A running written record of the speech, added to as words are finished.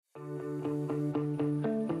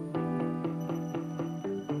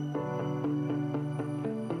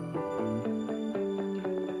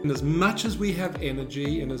And as much as we have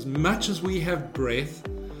energy and as much as we have breath,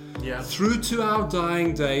 through to our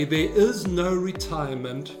dying day, there is no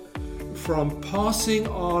retirement from passing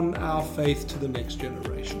on our faith to the next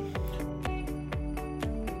generation.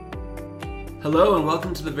 Hello and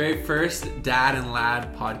welcome to the very first Dad and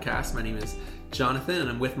Lad podcast. My name is Jonathan and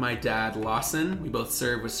I'm with my dad Lawson. We both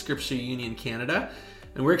serve with Scripture Union Canada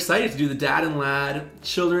and we're excited to do the Dad and Lad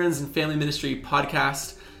Children's and Family Ministry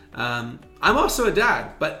podcast. I'm also a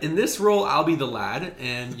dad, but in this role I'll be the lad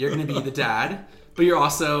and you're going to be the dad, but you're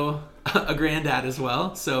also a granddad as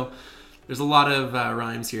well. So there's a lot of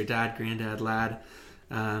rhymes here: dad, granddad, lad.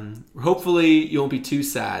 Hopefully you won't be too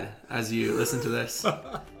sad as you listen to this.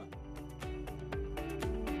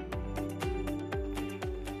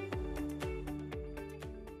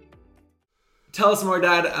 Tell us more,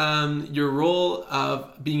 Dad, your role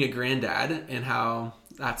of being a granddad and how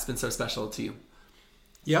that's been so special to you.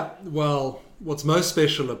 Yeah, well, what's most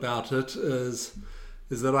special about it is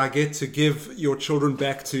that I get to give your children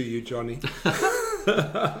back to you, Johnny.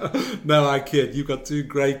 No, I kid. You've got two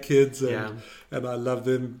great kids and I love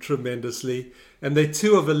them tremendously. And they're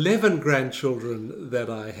two of 11 grandchildren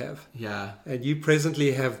that I have. Yeah. And you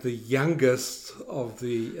presently have the youngest of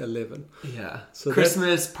the 11. Yeah. So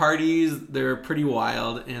Christmas parties, they're pretty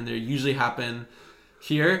wild and they usually happen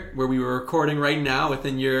here where we were recording right now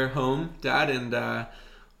within your home, Dad. And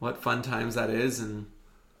what fun times that is. And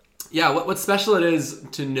yeah, what special it is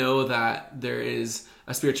to know that there is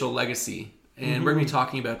a spiritual legacy. And we're going to be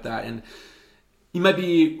talking about that. And you might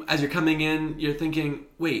be, as you're coming in, you're thinking,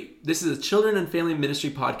 wait, this is a children and family ministry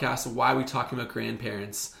podcast. Why are we talking about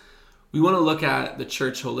grandparents? We want to look at the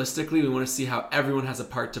church holistically. We want to see how everyone has a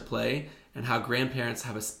part to play and how grandparents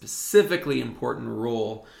have a specifically important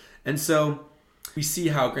role. And so we see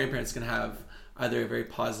how grandparents can have either a very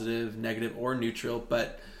positive, negative, or neutral,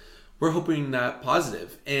 but we're hoping that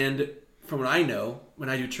positive. And from what I know, when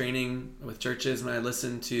I do training with churches, when I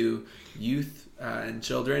listen to youth and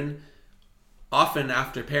children, often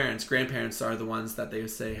after parents, grandparents are the ones that they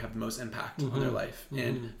say have the most impact on their life.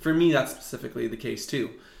 And for me, that's specifically the case too.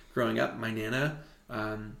 Growing up, my Nana,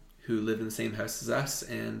 who lived in the same house as us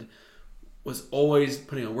and was always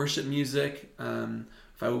putting on worship music.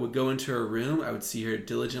 If I would go into her room, I would see her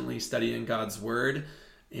diligently studying God's Word.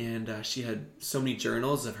 And she had so many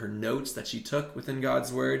journals of her notes that she took within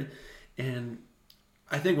God's Word. And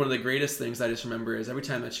I think one of the greatest things I just remember is every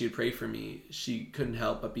time that she would pray for me, she couldn't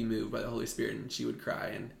help but be moved by the Holy Spirit and she would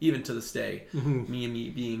cry. And even to this day, me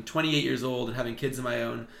being 28 years old and having kids of my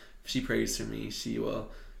own, if she prays for me, she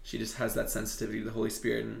just has that sensitivity to the Holy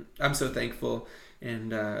Spirit. And I'm so thankful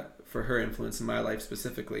and for her influence in my life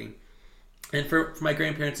specifically. And for my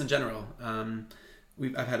grandparents in general.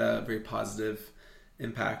 I've had a very positive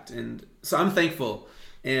impact. And so I'm thankful.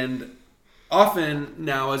 And often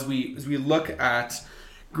now as we look at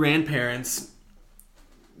grandparents,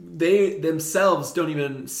 they themselves don't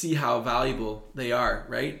even see how valuable they are,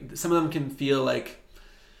 right? Some of them can feel like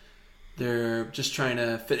they're just trying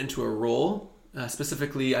to fit into a role.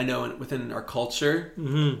 Specifically, I know within our culture,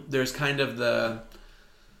 there's kind of the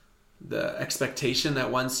expectation that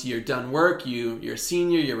once you're done work, you're a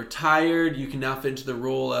senior, you're retired, you can now fit into the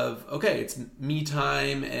role of, okay, it's me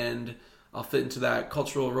time and I'll fit into that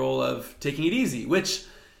cultural role of taking it easy, which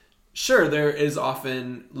sure, there is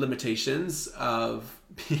often limitations of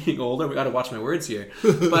being older. We got to watch my words here.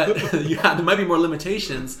 But there might be more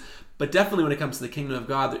limitations, but definitely when it comes to the kingdom of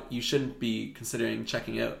God, you shouldn't be considering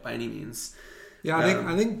checking out by any means. Yeah,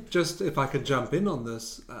 I think just if I could jump in on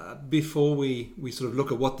this, before we sort of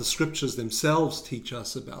look at what the scriptures themselves teach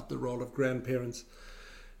us about the role of grandparents,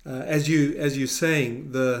 as you're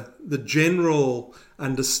saying, the general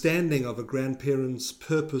understanding of a grandparent's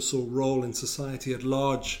purpose or role in society at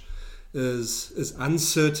large is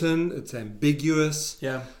uncertain, it's ambiguous.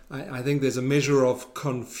 Yeah. I think there's a measure of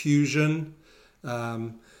confusion.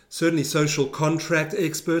 Certainly social contract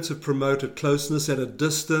experts have promoted closeness at a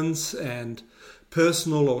distance and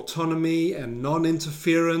personal autonomy and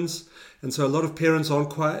non-interference. And so a lot of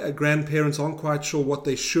grandparents aren't quite sure what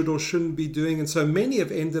they should or shouldn't be doing. And so many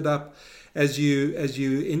have ended up, as you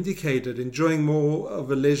indicated, enjoying more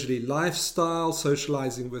of a leisurely lifestyle,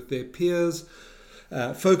 socializing with their peers,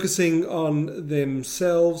 focusing on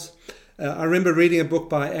themselves. I remember reading a book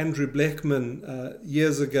by Andrew Bleckman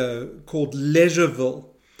years ago called Leisureville.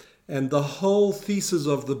 And the whole thesis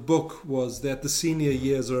of the book was that the senior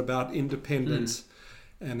years are about independence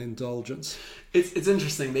and indulgence. It's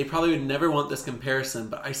interesting. They probably would never want this comparison,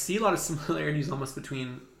 but I see a lot of similarities almost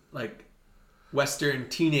between like Western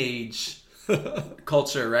teenage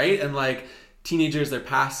culture, right? And like teenagers, they're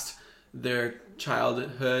past their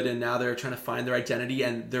childhood, and now they're trying to find their identity,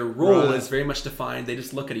 and their role is very much defined. They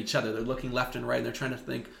just look at each other. They're looking left and right, and they're trying to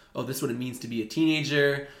think, oh, this is what it means to be a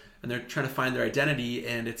teenager, and they're trying to find their identity,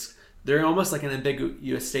 and they're almost like an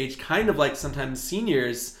ambiguous stage, kind of like sometimes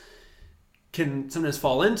seniors can sometimes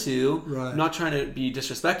fall into. Right. I'm not trying to be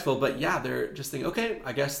disrespectful, but yeah, they're just thinking, okay,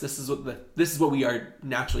 I guess this is what we are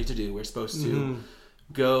naturally to do. We're supposed to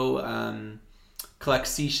go collect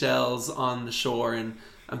seashells on the shore. And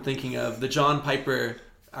I'm thinking of the John Piper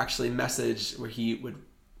actually message where he would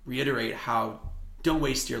reiterate how don't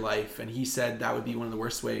waste your life, and he said that would be one of the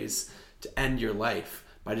worst ways to end your life,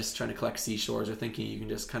 by just trying to collect seashores or thinking you can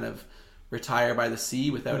just kind of retire by the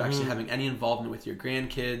sea without actually having any involvement with your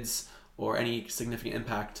grandkids or any significant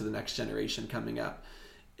impact to the next generation coming up.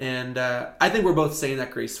 And I think we're both saying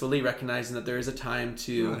that gracefully, recognizing that there is a time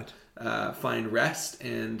to find rest,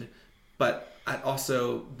 but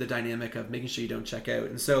also the dynamic of making sure you don't check out.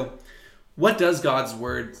 And so what does God's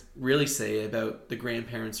word really say about the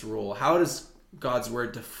grandparent's role? How does God's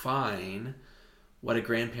word define what a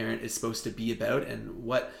grandparent is supposed to be about, and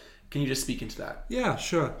what can you just speak into that? Yeah,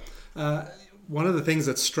 sure. One of the things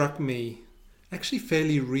that struck me actually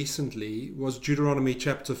fairly recently was Deuteronomy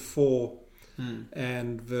chapter 4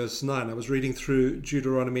 and verse 9. I was reading through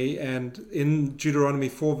Deuteronomy, and in Deuteronomy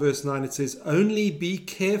 4 verse 9 it says, "Only be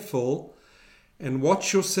careful and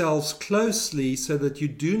watch yourselves closely so that you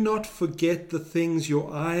do not forget the things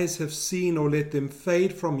your eyes have seen, or let them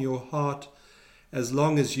fade from your heart as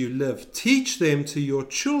long as you live. Teach them to your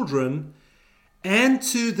children and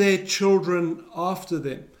to their children after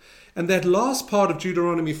them." And that last part of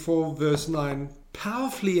Deuteronomy 4 verse 9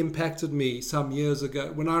 powerfully impacted me some years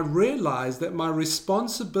ago, when I realized that my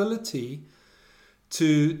responsibility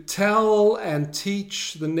to tell and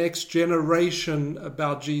teach the next generation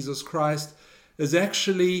about Jesus Christ is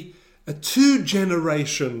actually a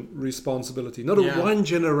 2-generation responsibility, not a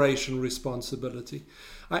 1-generation responsibility.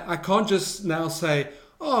 I can't just now say,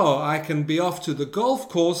 oh, I can be off to the golf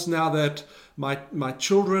course now that my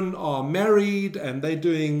children are married and they're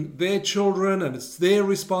doing their children and it's their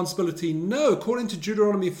responsibility. No, according to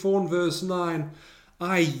Deuteronomy 4 and verse 9,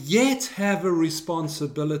 I yet have a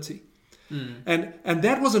responsibility. And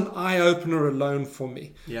that was an eye-opener alone for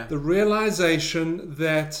me. Yeah. The realization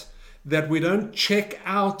that we don't check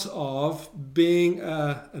out of being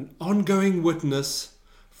an ongoing witness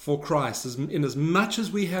for Christ. In as much as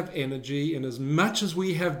we have energy, in as much as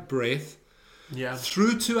we have breath,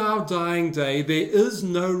 through to our dying day, there is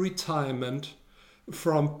no retirement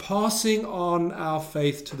from passing on our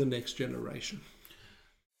faith to the next generation.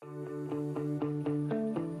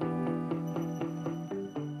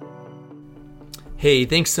 Hey,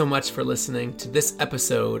 thanks so much for listening to this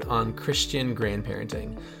episode on Christian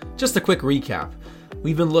grandparenting. Just a quick recap.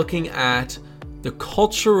 We've been looking at the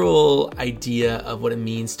cultural idea of what it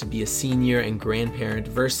means to be a senior and grandparent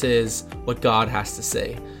versus what God has to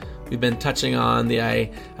say. We've been touching on the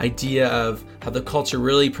idea of how the culture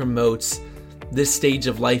really promotes this stage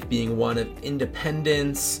of life being one of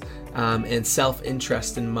independence and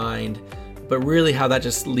self-interest in mind, but really how that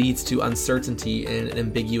just leads to uncertainty and an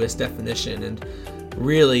ambiguous definition. And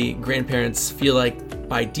really, grandparents feel like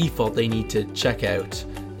by default they need to check out,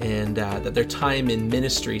 and that their time in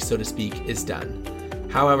ministry, so to speak, is done.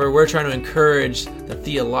 However, we're trying to encourage that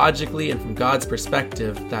theologically and from God's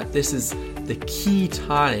perspective, that this is the key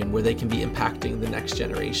time where they can be impacting the next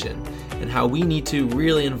generation, and how we need to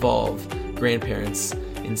really involve grandparents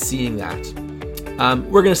in seeing that.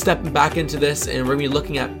 We're going to step back into this, and we're going to be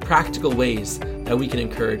looking at practical ways that we can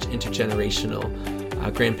encourage intergenerational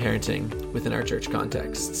grandparenting within our church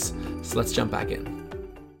contexts. So let's jump back in.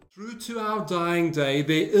 Through to our dying day,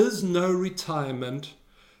 there is no retirement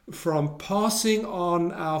from passing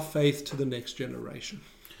on our faith to the next generation.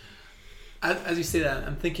 As you say that,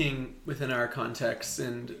 I'm thinking within our context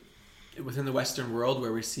and within the Western world,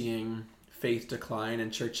 where we're seeing faith decline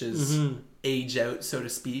and churches age out, so to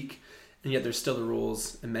speak, and yet there's still the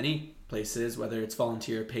rules in many places, whether it's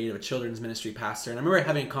volunteer or paid, of a children's ministry pastor. And I remember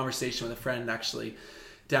having a conversation with a friend actually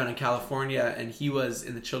down in California, and he was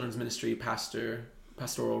in the children's ministry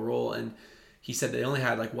pastoral role, and he said they only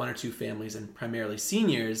had like 1 or 2 families and primarily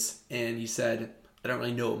seniors, and he said, I don't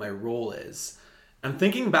really know what my role is. I'm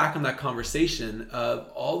thinking back on that conversation of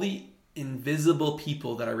all the invisible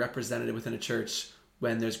people that are represented within a church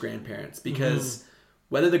when there's grandparents, because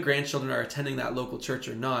whether the grandchildren are attending that local church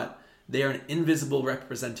or not, they are an invisible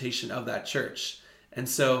representation of that church. And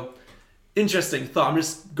so, interesting thought. I'm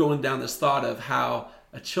just going down this thought of how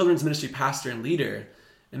a children's ministry pastor and leader,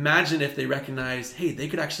 imagine if they recognize, hey, they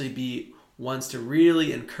could actually be ones to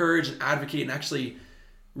really encourage and advocate and actually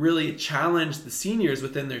really challenge the seniors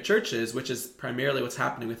within their churches, which is primarily what's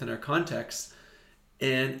happening within our context,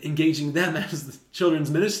 and engaging them as the children's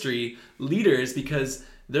ministry leaders, because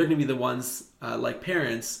they're going to be the ones, like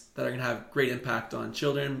parents, that are going to have great impact on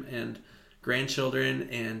children and grandchildren,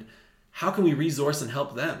 and how can we resource and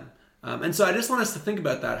help them? And so I just want us to think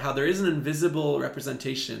about that, how there is an invisible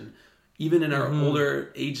representation, even in our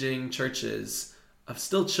older, aging churches, of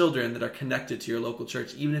still children that are connected to your local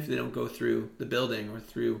church, even if they don't go through the building or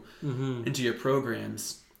through into your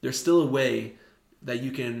programs. There's still a way that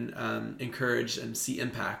you can encourage and see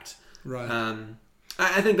impact. Right.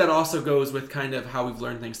 I think that also goes with kind of how we've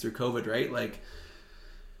learned things through COVID, right? Like,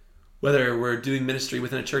 whether we're doing ministry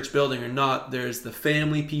within a church building or not, there's the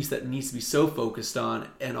family piece that needs to be so focused on,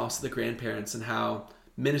 and also the grandparents, and how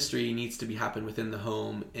ministry needs to be happen within the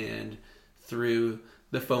home and through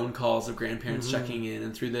the phone calls of grandparents checking in,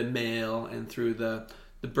 and through the mail, and through the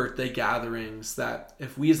birthday gatherings. That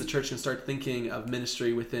if we as a church can start thinking of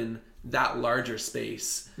ministry within that larger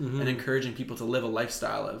space and encouraging people to live a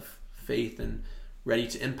lifestyle of faith and ready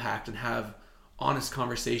to impact and have honest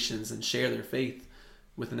conversations and share their faith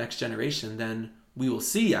with the next generation, then we will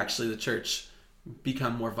see actually the church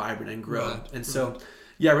become more vibrant and grow. Right. And so,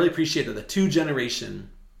 I really appreciate that, the two generation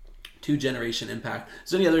impact.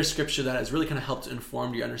 Is there any other scripture that has really kind of helped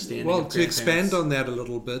inform your understanding? Well, of to expand on that a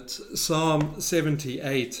little bit, Psalm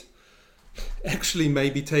 78 actually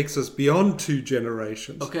maybe takes us beyond two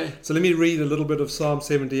generations. Okay. So let me read a little bit of Psalm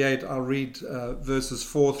 78. I'll read verses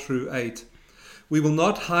 4 through 8. We will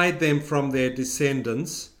not hide them from their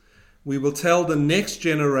descendants. We will tell the next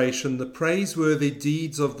generation the praiseworthy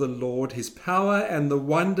deeds of the Lord, his power and the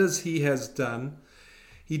wonders he has done.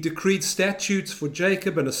 He decreed statutes for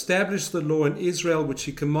Jacob and established the law in Israel, which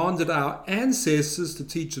he commanded our ancestors to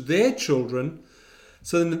teach their children,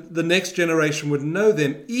 so the next generation would know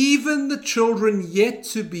them, even the children yet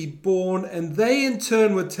to be born, and they in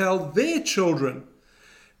turn would tell their children.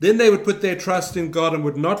 Then they would put their trust in God and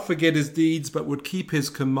would not forget his deeds, but would keep his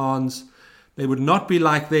commands. They would not be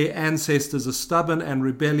like their ancestors, a stubborn and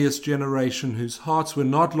rebellious generation whose hearts were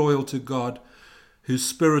not loyal to God, whose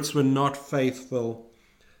spirits were not faithful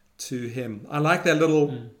to him. I like that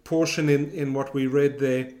little portion in what we read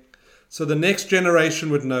there. So the next generation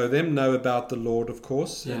would know them, know about the Lord, of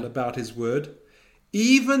course, and about his word.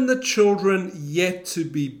 Even the children yet to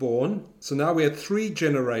be born. So now we have 3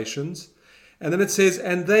 generations. And then it says,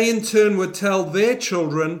 and they in turn would tell their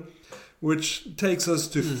children, which takes us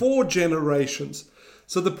to 4 generations.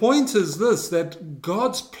 So the point is this, that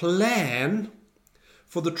God's plan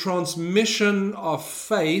for the transmission of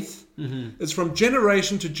faith is from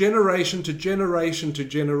generation to generation to generation to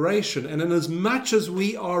generation. And in as much as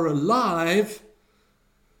we are alive,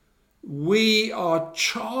 we are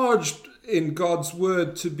charged in God's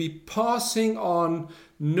word to be passing on,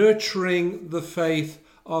 nurturing the faith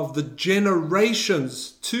of the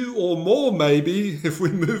generations, 2 or more maybe, if we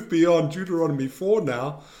move beyond Deuteronomy 4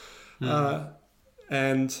 now.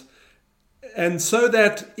 And so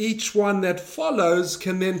that each one that follows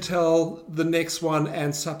can then tell the next one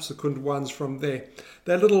and subsequent ones from there.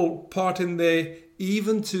 That little part in there,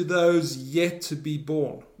 even to those yet to be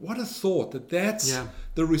born. What a thought, that's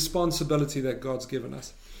the responsibility that God's given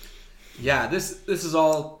us. Yeah, this is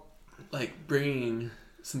all like bringing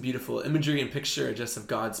some beautiful imagery and picture just of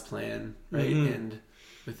God's plan, right? And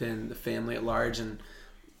within the family at large, and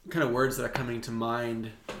kind of words that are coming to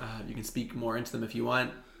mind. You can speak more into them if you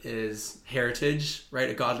want. Is heritage, right?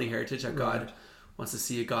 A godly heritage, how God wants to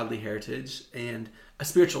see a godly heritage, and a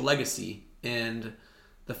spiritual legacy, and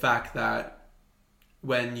the fact that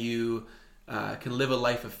when you can live a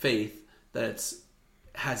life of faith, that it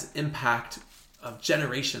has impact of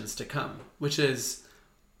generations to come, which is,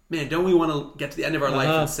 man, don't we want to get to the end of our life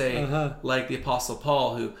and say, like the Apostle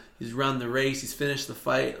Paul, he's run the race, he's finished the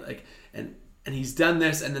fight, like, and he's done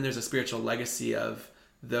this, and then there's a spiritual legacy of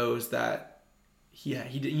those that he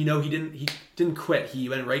didn't quit. He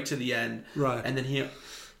went right to the end. Right. And then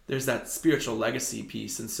there's that spiritual legacy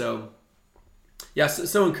piece. And so,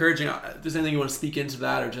 so encouraging. If there's anything you want to speak into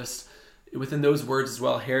that, or just within those words as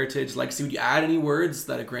well, heritage, legacy, would you add any words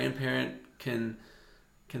that a grandparent can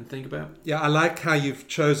think about? Yeah, I like how you've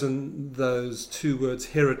chosen those 2 words,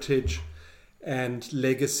 heritage and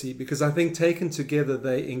legacy, because I think taken together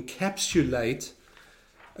they encapsulate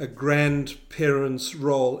a grandparent's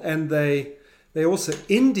role, and they also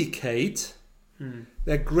indicate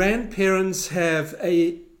that grandparents have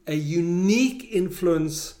a unique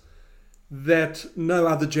influence that no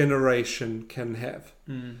other generation can have.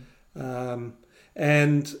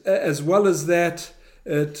 And as well as that,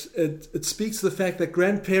 it speaks to the fact that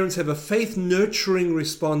grandparents have a faith nurturing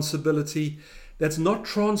responsibility that's not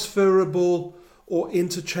transferable or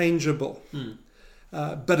interchangeable.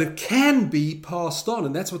 But it can be passed on,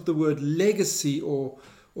 and that's what the word legacy or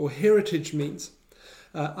heritage means.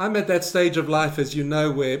 I'm at that stage of life, as you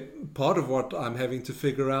know, where part of what I'm having to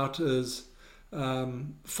figure out is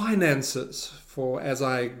finances for as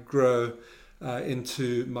I grow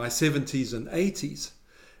into my 70s and 80s,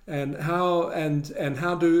 and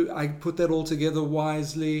how do I put that all together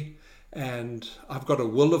wisely? And I've got a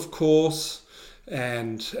will, of course,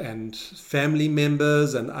 and family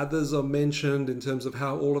members and others are mentioned in terms of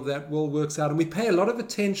how all of that will works out, and we pay a lot of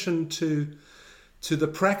attention to the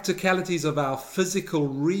practicalities of our physical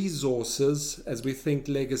resources as we think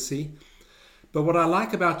legacy. But what I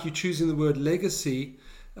like about you choosing the word legacy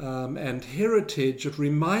and heritage, it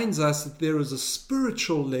reminds us that there is a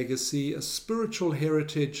spiritual legacy, a spiritual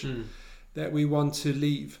heritage that we want to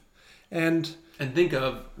leave. And think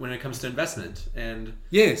of when it comes to investment. And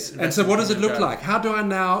yes, and so what does it look like? How do I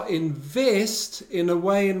now invest in a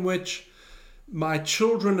way in which my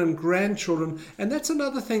children and grandchildren, and that's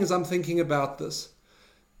another thing as I'm thinking about this,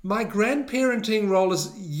 my grandparenting role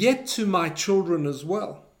is yet to my children as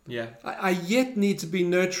well. Yeah. I yet need to be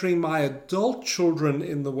nurturing my adult children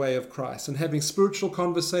in the way of Christ and having spiritual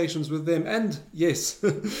conversations with them. And yes,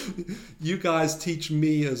 you guys teach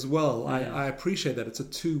me as well. Yeah. I appreciate that. It's a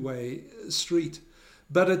two-way street.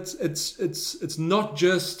 But it's not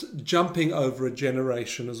just jumping over a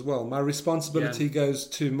generation as well. My responsibility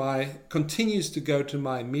continues to go to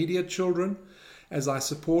my immediate children as I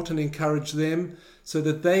support and encourage them, so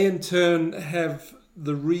that they in turn have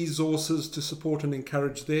the resources to support and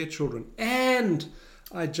encourage their children. And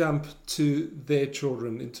I jump to their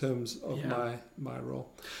children in terms of my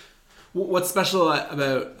role. What's special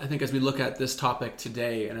about, I think, as we look at this topic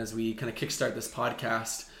today and as we kind of kickstart this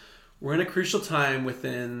podcast, we're in a crucial time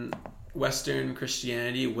within Western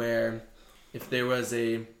Christianity where if there was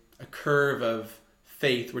a curve of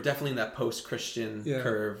faith, we're definitely in that post-Christian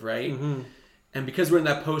curve, right? Mm-hmm. And because we're in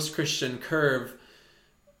that post-Christian curve,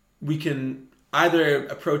 we can either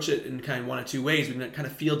approach it in kind of one of two ways. We can kind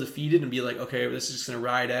of feel defeated and be like, okay, this is just going to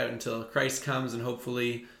ride out until Christ comes and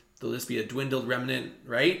hopefully there'll just be a dwindled remnant,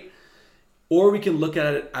 right? Or we can look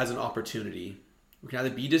at it as an opportunity. We can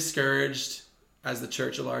either be discouraged as the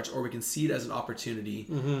church at large, or we can see it as an opportunity.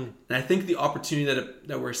 Mm-hmm. And I think the opportunity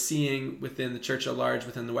that we're seeing within the church at large,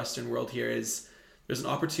 within the Western world here, is there's an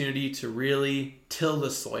opportunity to really till the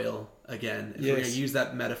soil again, if we're going to use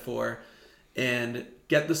that metaphor, and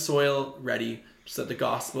get the soil ready so that the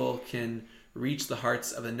gospel can reach the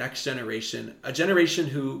hearts of the next generation, a generation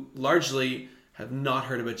who largely have not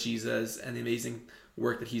heard about Jesus and the amazing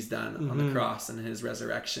work that he's done on the cross and his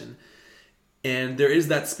resurrection. And there is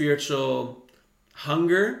that spiritual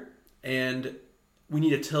hunger, and we need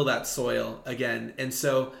to till that soil again. And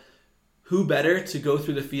so who better to go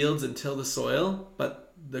through the fields and till the soil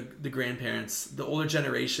but the grandparents, the older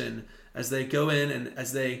generation, as they go in and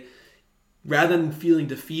as they, rather than feeling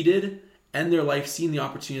defeated, end their life seeing the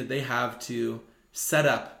opportunity that they have to set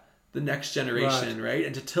up the next generation, right?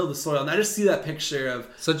 And to till the soil. And I just see that picture of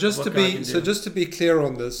just to be clear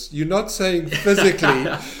on this, you're not saying physically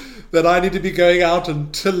that I need to be going out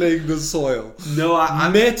and tilling the soil. No,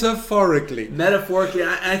 I'm metaphorically. Metaphorically.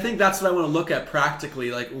 I think that's what I want to look at practically.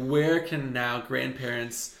 Like, where can now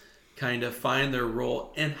grandparents kind of find their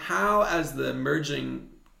role, and how, as the emerging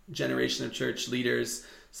generation of church leaders,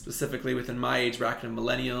 specifically within my age bracket of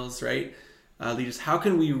millennials, right? Leaders, how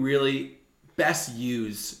can we really best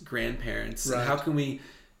use grandparents? Right. And how can we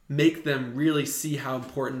make them really see how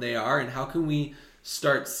important they are? And how can we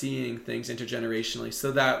start seeing things intergenerationally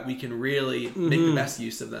so that we can really make the best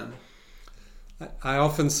use of them? I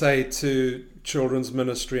often say to children's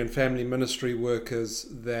ministry and family ministry workers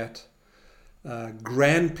that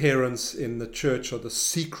grandparents in the church are the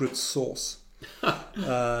secret sauce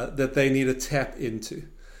that they need to tap into,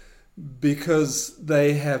 because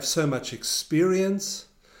they have so much experience.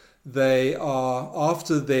 They are,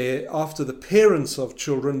 after the parents of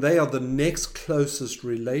children, they are the next closest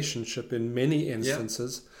relationship in many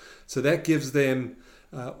instances. Yeah. So that gives them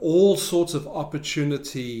all sorts of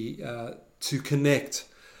opportunity to connect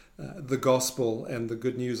the gospel and the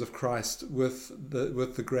good news of Christ with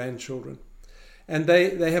the grandchildren. And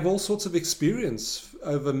they have all sorts of experience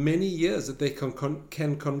over many years that they can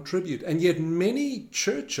contribute. And yet many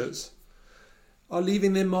churches are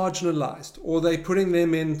leaving them marginalized, or they're putting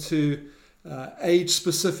them into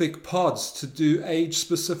age-specific pods to do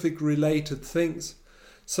age-specific related things.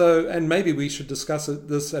 So, and maybe we should discuss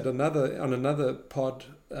this on another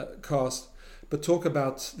podcast, but talk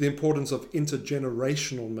about the importance of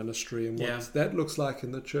intergenerational ministry and what that looks like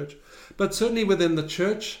in the church. But certainly within the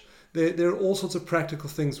church, There are all sorts of practical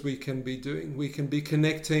things we can be doing. We can be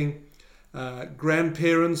connecting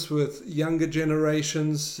grandparents with younger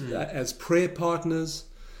generations as prayer partners,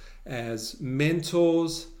 as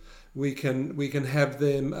mentors. We can have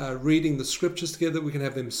them reading the scriptures together. We can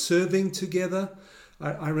have them serving together.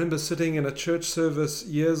 I remember sitting in a church service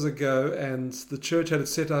years ago, and the church had it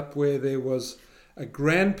set up where there was a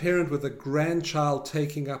grandparent with a grandchild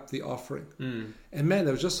taking up the offering. And man,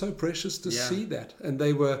 it was just so precious to see that. And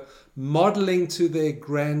they were modeling to their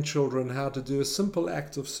grandchildren how to do a simple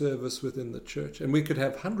act of service within the church. And we could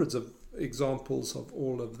have hundreds of examples of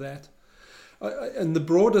all of that. In the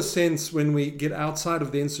broader sense, when we get outside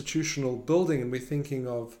of the institutional building and we're thinking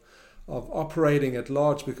of operating at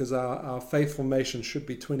large, because our faith formation should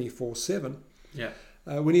be 24/7.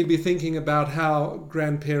 We need to be thinking about how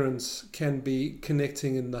grandparents can be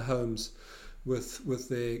connecting in the homes with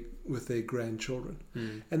their grandchildren.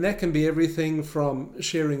 And that can be everything from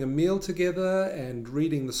sharing a meal together and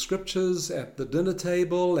reading the scriptures at the dinner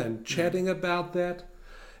table and chatting about that.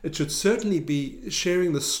 It should certainly be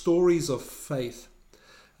sharing the stories of faith.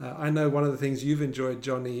 I know one of the things you've enjoyed,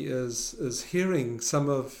 Johnny, is hearing some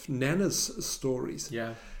of Nana's stories.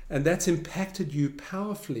 And that's impacted you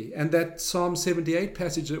powerfully. And that Psalm 78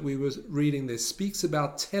 passage that we were reading there speaks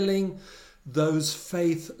about telling those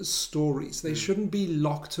faith stories. They shouldn't be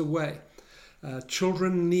locked away.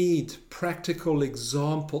 Children need practical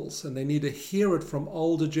examples, and they need to hear it from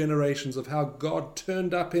older generations of how God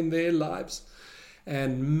turned up in their lives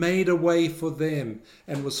and made a way for them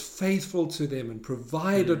and was faithful to them and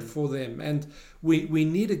provided for them. And we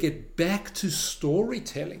need to get back to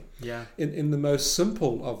storytelling in the most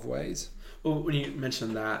simple of ways. Well, when you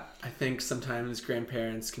mentioned that, I think sometimes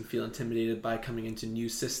grandparents can feel intimidated by coming into new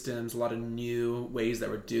systems, a lot of new ways that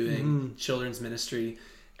we're doing children's ministry,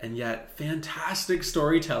 and yet fantastic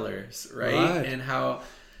storytellers, right? And how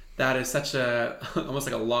that is such almost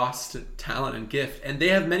like a lost talent and gift, and they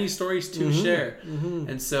have many stories to share.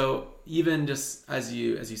 And so even just as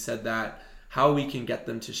you said that, how we can get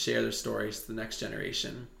them to share their stories to the next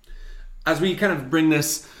generation. As we kind of bring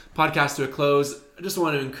this podcast to a close, I just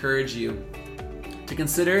want to encourage you to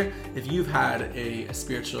consider if you've had a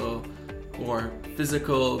spiritual or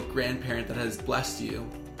physical grandparent that has blessed you.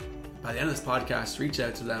 By the end of this podcast, reach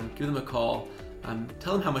out to them, give them a call,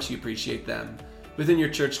 tell them how much you appreciate them. Within your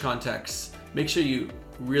church context, make sure you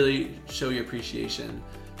really show your appreciation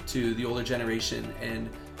to the older generation and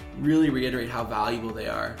really reiterate how valuable they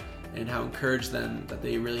are and how encourage them that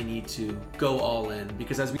they really need to go all in.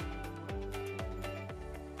 Because as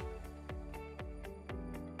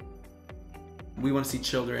we want to see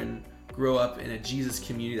children grow up in a Jesus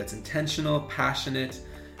community that's intentional, passionate,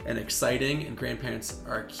 and exciting, and grandparents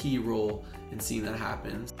are a key role in seeing that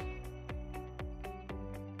happen.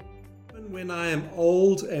 When I am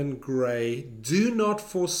old and grey, do not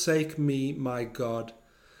forsake me, my God,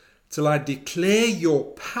 till I declare your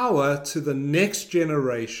power to the next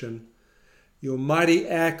generation, your mighty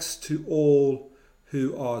acts to all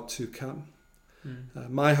who are to come.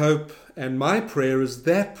 My hope and my prayer is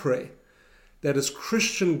that prayer, that as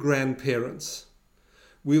Christian grandparents,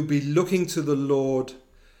 we'll be looking to the Lord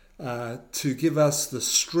to give us the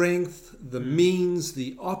strength, the means,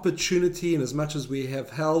 the opportunity, and as much as we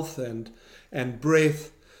have health and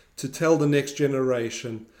breath, to tell the next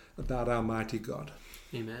generation about our mighty God.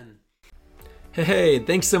 Amen. Hey,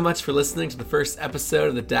 thanks so much for listening to the first episode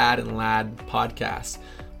of the Dad and Lad podcast.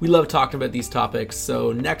 We love talking about these topics,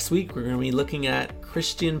 so next week we're going to be looking at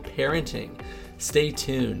Christian parenting. Stay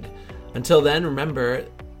tuned. Until then, remember,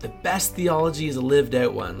 the best theology is a lived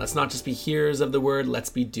out one. Let's not just be hearers of the word, let's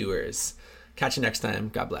be doers. Catch you next time.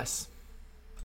 God bless.